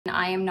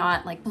I am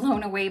not like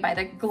blown away by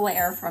the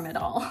glare from it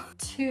all.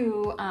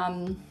 To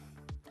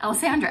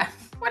Alessandra.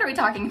 What are we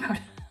talking about?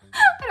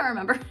 I don't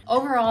remember.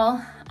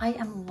 Overall, I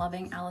am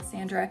loving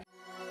Alessandra.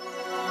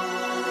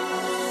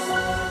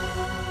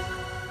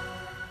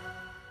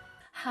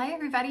 Hi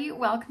everybody,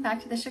 welcome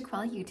back to the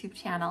Chiquel YouTube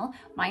channel.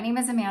 My name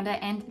is Amanda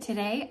and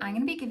today I'm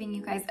going to be giving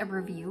you guys a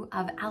review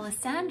of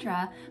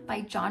Alessandra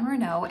by Jon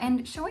Renau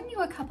and showing you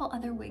a couple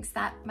other wigs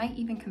that might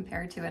even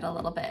compare to it a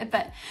little bit.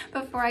 But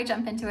before I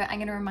jump into it, I'm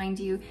going to remind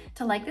you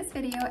to like this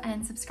video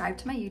and subscribe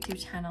to my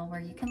YouTube channel where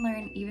you can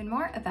learn even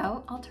more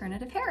about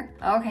alternative hair.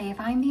 Okay,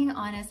 if I'm being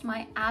honest,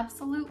 my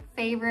absolute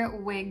favorite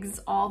wigs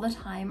all the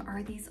time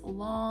are these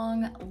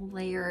long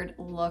layered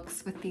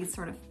looks with these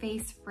sort of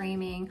face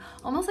framing,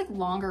 almost like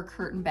longer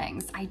curtain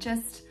bangs.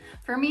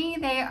 For me,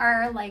 they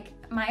are like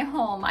my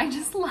home. I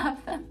just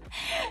love them.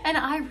 And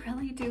I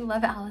really do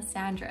love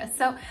Alessandra.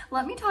 So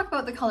let me talk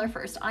about the color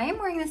first. I am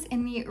wearing this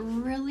in the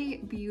really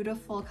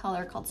beautiful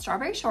color called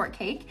Strawberry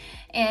Shortcake,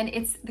 and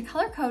it's the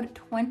color code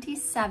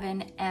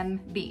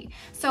 27MB.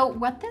 So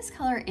what this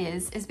color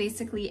is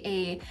basically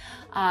a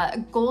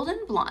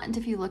golden blonde.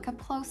 If you look up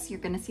close, you're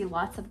gonna see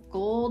lots of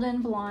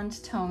golden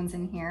blonde tones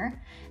in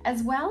here,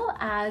 as well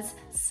as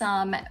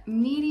some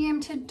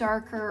medium to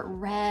darker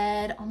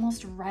red,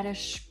 almost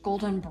reddish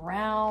golden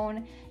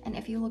brown. And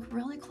if you look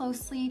really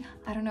closely,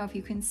 I don't know if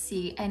you can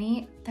see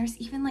there's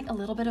even like a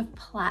little bit of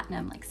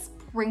platinum like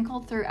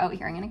sprinkled throughout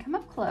here. I'm gonna come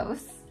up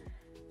close.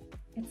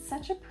 It's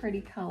such a pretty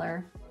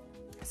color.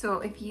 So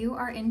if you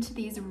are into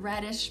these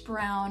reddish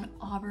brown,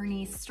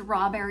 auburny,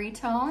 strawberry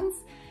tones,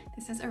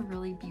 this is a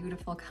really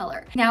beautiful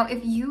color. Now,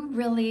 if you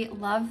really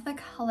love the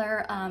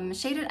color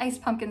Shaded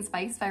Iced Pumpkin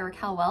Spice by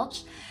Raquel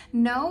Welch,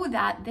 know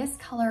that this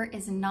color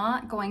is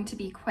not going to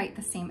be quite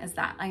the same as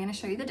that. I'm gonna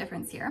show you the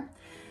difference here.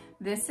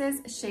 This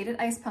is Shaded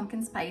Iced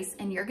Pumpkin Spice,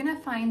 and you're gonna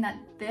find that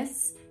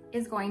this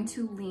is going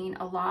to lean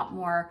a lot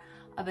more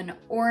of an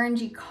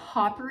orangey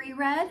coppery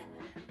red,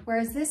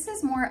 whereas this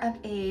is more of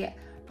a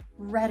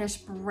reddish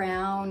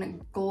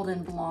brown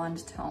golden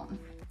blonde tone.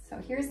 So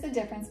here's the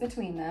difference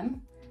between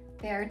them.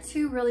 They are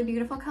two really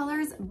beautiful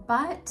colors,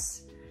 but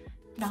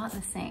not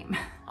the same.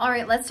 All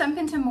right, let's jump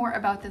into more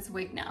about this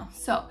wig now.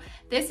 So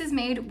this is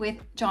made with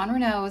Jon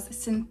Renau's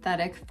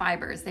synthetic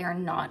fibers. They are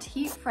not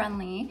heat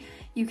friendly.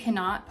 You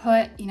cannot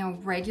put,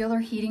 regular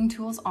heating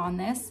tools on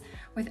this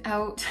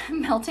without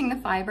melting the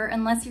fiber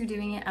unless you're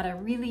doing it at a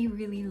really,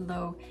 really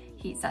low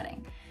heat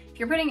setting. If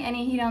you're putting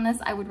any heat on this,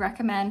 I would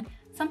recommend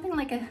something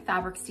like a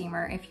fabric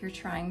steamer if you're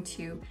trying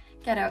to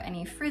get out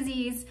any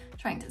frizzies,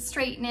 trying to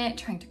straighten it,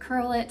 trying to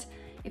curl it.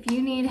 If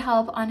you need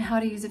help on how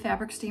to use a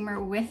fabric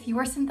steamer with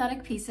your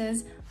synthetic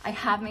pieces, I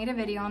have made a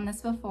video on this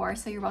before,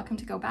 so you're welcome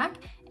to go back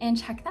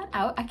and check that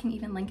out. I can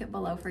even link it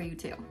below for you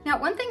too. Now,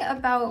 one thing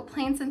about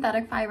plain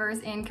synthetic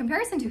fibers in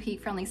comparison to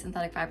heat-friendly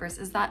synthetic fibers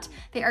is that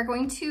they are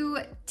going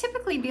to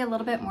typically be a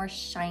little bit more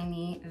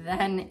shiny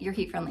than your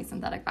heat-friendly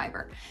synthetic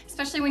fiber.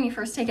 Especially when you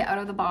first take it out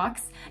of the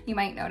box, you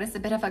might notice a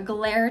bit of a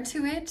glare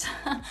to it.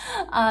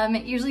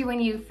 Usually when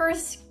you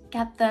first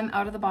get them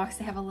out of the box,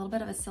 they have a little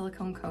bit of a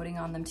silicone coating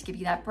on them to give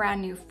you that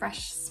brand new,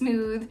 fresh,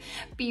 smooth,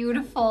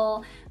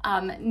 beautiful,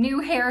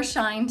 new hair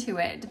shine to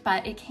it,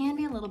 but it can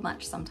be a little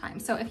much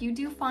sometimes. So if you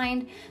do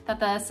find that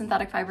the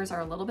synthetic fibers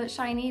are a little bit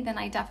shiny, then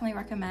I definitely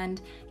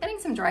recommend getting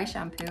some dry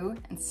shampoo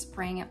and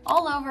spraying it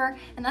all over,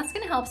 and that's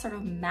gonna help sort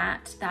of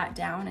matte that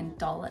down and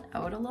dull it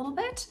out a little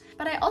bit.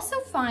 But I also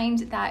find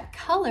that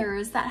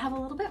colors that have a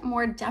little bit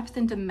more depth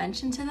and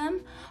dimension to them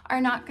are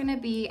not gonna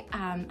be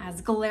as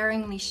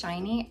glaringly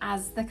shiny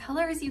as the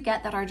colors you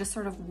get that are just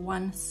sort of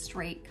one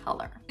straight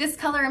color. This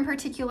color in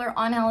particular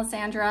on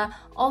Alessandra,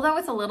 although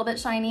it's a little bit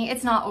shiny,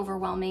 it's not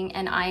overwhelming,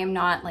 and I am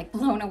not like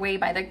blown away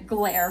by the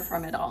glare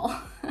from it all.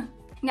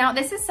 Now,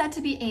 this is said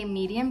to be a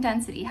medium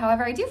density.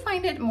 However, I do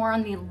find it more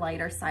on the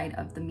lighter side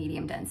of the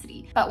medium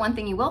density. But one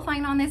thing you will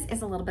find on this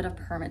is a little bit of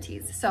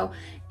permatease. So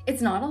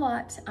it's not a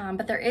lot,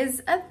 but there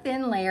is a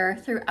thin layer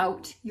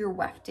throughout your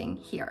wefting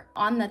here.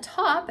 On the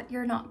top,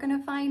 you're not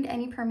gonna find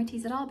any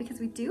permatease at all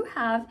because we do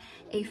have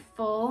a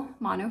full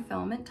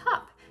monofilament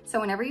top. So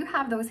whenever you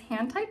have those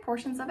hand-tied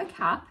portions of a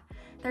cap,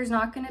 there's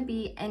not gonna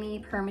be any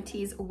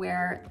permatease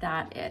where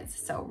that is.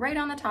 So right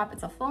on the top,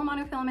 it's a full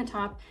monofilament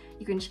top.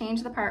 You can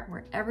change the part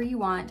wherever you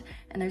want,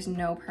 and there's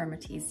no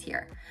permatease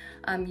here.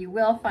 You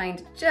will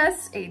find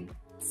just a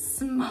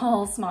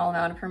small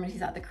amount of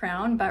permatease at the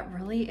crown, but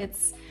really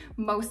it's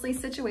mostly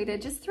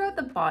situated just throughout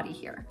the body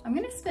here. I'm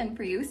gonna spin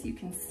for you so you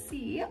can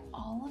see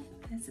all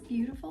of this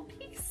beautiful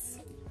piece.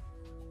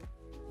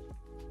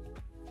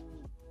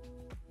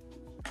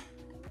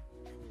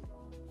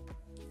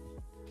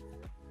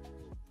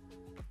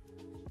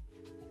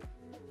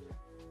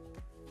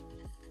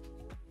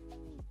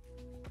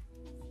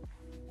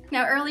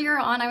 Now earlier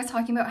on I was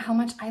talking about how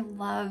much I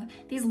love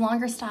these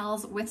longer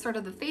styles with sort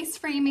of the face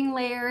framing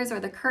layers or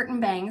the curtain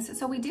bangs.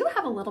 So we do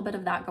have a little bit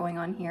of that going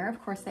on here. Of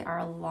course they are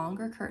a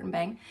longer curtain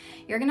bang.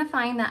 You're gonna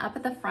find that up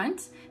at the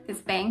front, this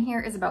bang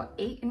here is about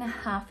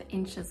 8.5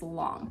 inches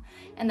long.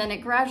 And then it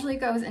gradually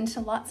goes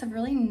into lots of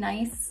really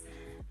nice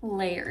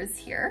layers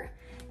here.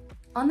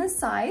 On the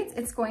sides,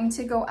 it's going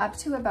to go up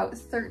to about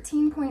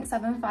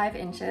 13.75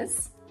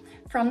 inches.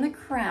 From the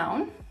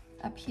crown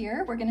up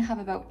here, we're gonna have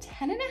about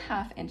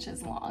 10.5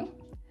 inches long.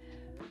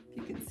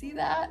 You can see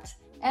that.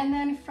 And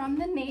then from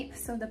the nape,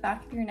 so the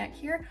back of your neck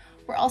here,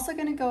 we're also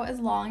gonna go as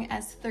long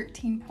as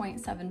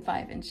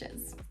 13.75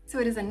 inches. So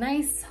it is a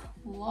nice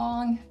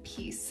long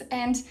piece.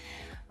 And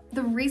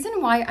the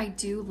reason why I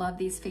do love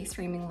these face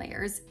framing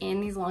layers in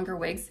these longer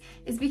wigs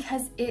is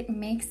because it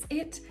makes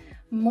it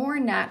more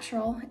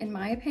natural, in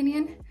my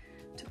opinion,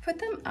 to put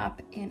them up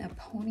in a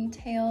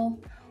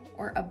ponytail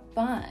or a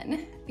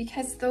bun,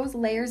 because those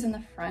layers in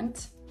the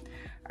front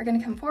are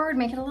gonna come forward,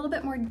 make it a little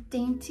bit more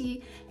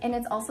dainty, and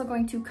it's also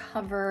going to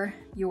cover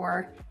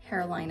your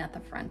hairline at the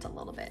front a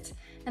little bit.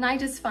 And I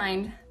just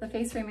find the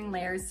face framing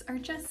layers are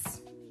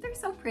just, they're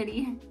so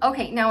pretty.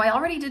 Okay, now I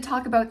already did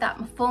talk about that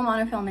full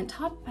monofilament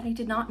top, but I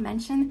did not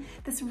mention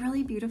this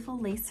really beautiful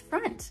lace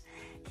front.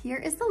 Here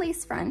is the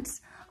lace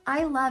front.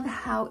 I love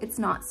how it's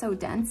not so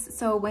dense.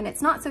 So when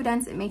it's not so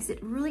dense, it makes it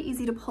really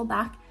easy to pull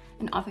back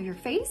and off of your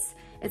face.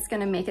 It's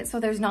gonna make it so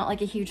there's not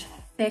like a huge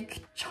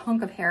thick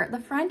chunk of hair at the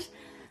front.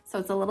 So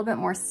it's a little bit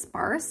more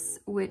sparse,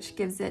 which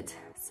gives it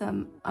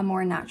a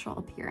more natural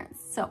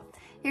appearance. So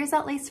here's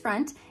that lace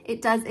front.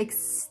 It does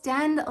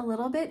extend a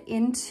little bit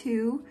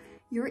into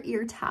your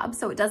ear tab.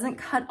 So it doesn't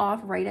cut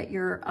off right at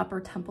your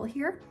upper temple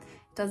here.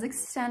 It does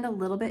extend a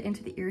little bit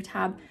into the ear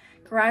tab,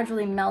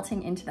 gradually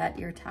melting into that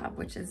ear tab,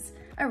 which is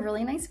a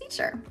really nice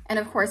feature. And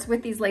of course,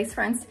 with these lace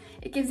fronts,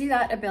 it gives you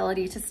that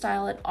ability to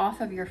style it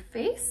off of your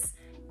face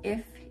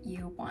if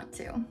you want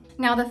to.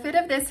 Now the fit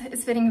of this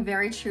is fitting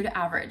very true to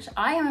average.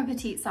 I am a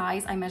petite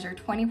size. I measure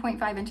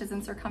 20.5 inches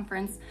in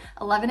circumference,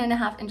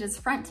 11.5 inches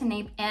front to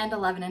nape, and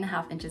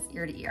 11.5 inches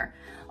ear to ear.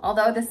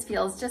 Although this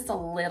feels just a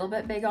little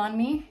bit big on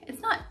me,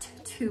 it's not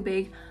too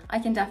big. I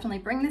can definitely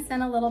bring this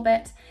in a little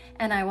bit,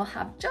 and I will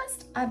have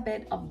just a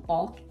bit of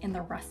bulk in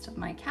the rest of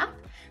my cap,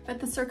 but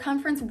the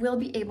circumference will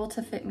be able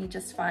to fit me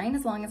just fine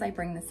as long as I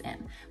bring this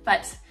in.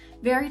 But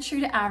very true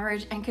to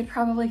average, and could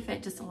probably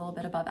fit just a little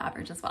bit above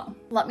average as well.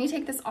 Let me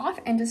take this off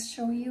and just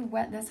show you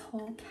what this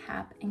whole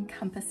cap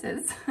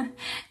encompasses.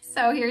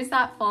 So here's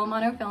that full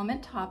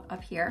monofilament top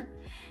up here.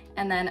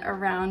 And then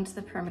around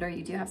the perimeter,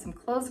 you do have some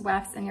closed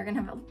wefts, and you're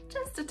gonna have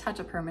just a touch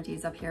of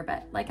permatease up here.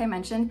 But like I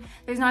mentioned,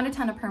 there's not a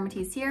ton of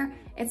permatease here.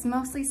 It's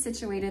mostly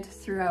situated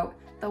throughout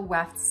the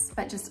wefts,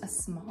 but just a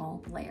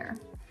small layer.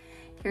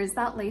 Here's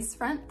that lace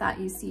front that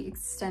you see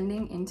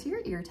extending into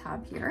your ear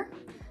tab here.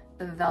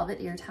 The velvet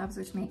ear tabs,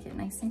 which make it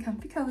nice and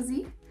comfy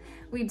cozy.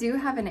 We do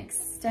have an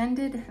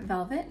extended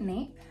velvet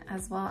nape,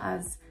 as well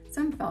as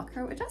some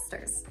Velcro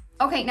adjusters.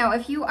 Okay, now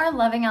if you are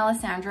loving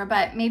Alessandra,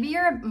 but maybe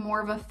you're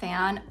more of a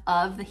fan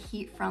of the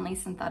heat-friendly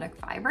synthetic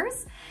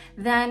fibers,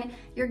 then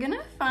you're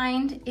gonna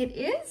find it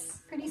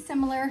is pretty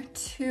similar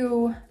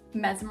to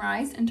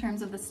Mesmerized in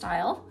terms of the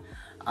style.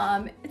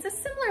 It's a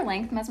similar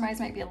length. Mesmerized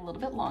might be a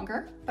little bit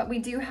longer, but we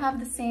do have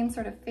the same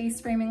sort of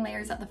face framing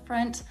layers at the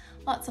front,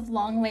 lots of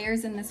long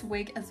layers in this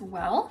wig as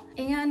well.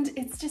 And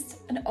it's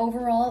just an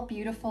overall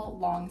beautiful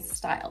long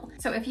style.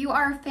 So if you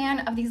are a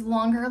fan of these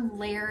longer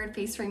layered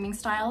face framing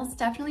styles,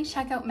 definitely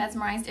check out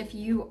Mesmerized if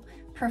you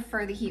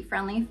prefer the heat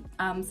friendly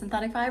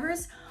synthetic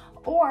fibers.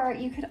 Or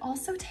you could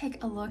also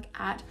take a look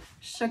at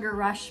Sugar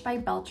Rush by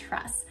Belle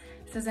Tress.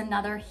 This is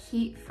another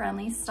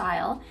heat-friendly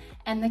style,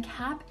 and the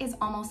cap is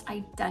almost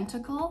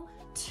identical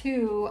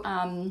to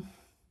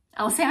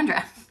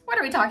Alessandra. What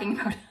are we talking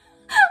about?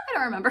 I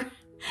don't remember.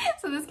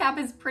 So this cap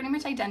is pretty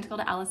much identical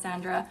to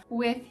Alessandra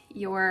with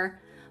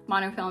your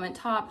monofilament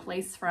top,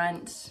 lace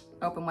front,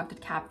 open wefted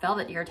cap,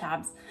 velvet ear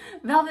tabs,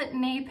 velvet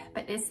nape,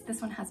 but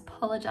this one has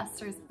pull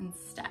adjusters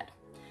instead.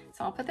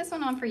 So I'll put this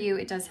one on for you.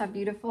 It does have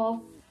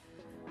beautiful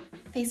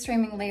face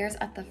framing layers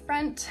at the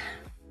front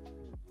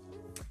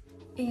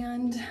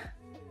and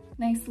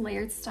nice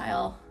layered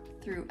style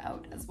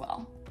throughout as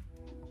well.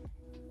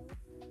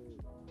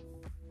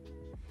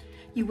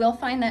 You will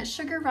find that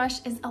Sugar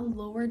Rush is a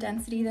lower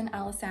density than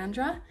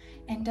Alessandra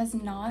and does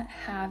not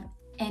have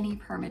any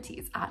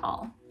permatease at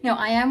all. Now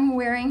I am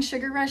wearing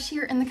Sugar Rush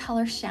here in the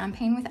color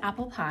Champagne with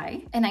Apple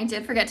Pie, and I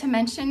did forget to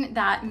mention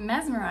that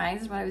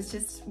Mesmerized, what I was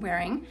just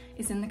wearing,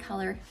 is in the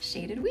color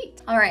Shaded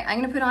Wheat. All right, I'm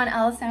gonna put on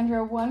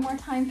Alessandra one more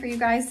time for you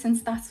guys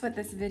since that's what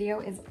this video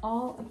is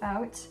all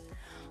about.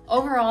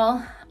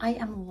 Overall, I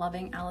am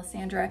loving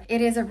Alessandra. It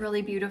is a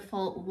really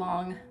beautiful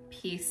long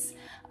piece.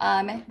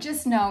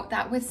 Just note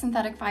that with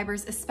synthetic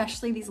fibers,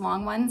 especially these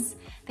long ones,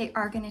 they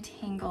are gonna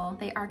tangle,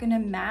 they are gonna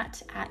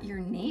mat at your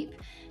nape,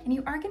 and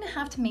you are gonna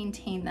have to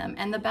maintain them.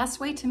 And the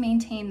best way to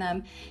maintain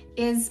them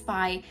is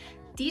by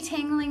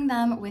detangling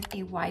them with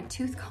a wide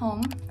tooth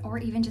comb or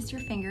even just your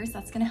fingers.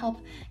 That's gonna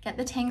help get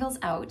the tangles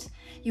out.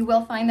 You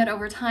will find that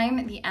over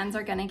time, the ends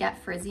are gonna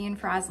get frizzy and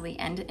frazzly,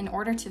 and in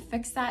order to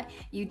fix that,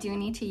 you do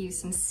need to use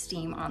some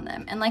steam on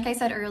them. And like I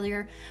said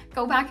earlier,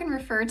 go back and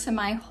refer to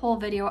my whole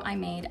video I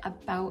made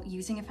about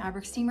using a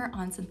fabric steamer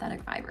on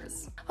synthetic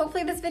fibers.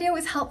 Hopefully this video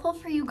was helpful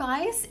for you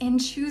guys in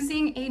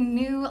choosing a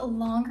new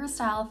longer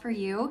style for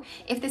you.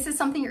 If this is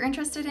something you're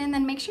interested in,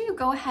 then make sure you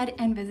go ahead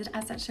and visit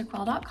us at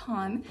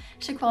chiquel.com,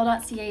 chiquel.co,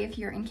 chiquel.ca if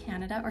you're in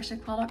Canada, or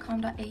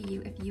chiquel.com.au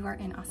if you are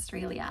in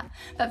Australia.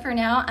 But for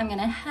now, I'm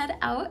gonna head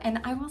out and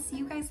I will see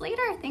you guys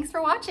later. Thanks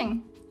for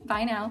watching.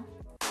 Bye now.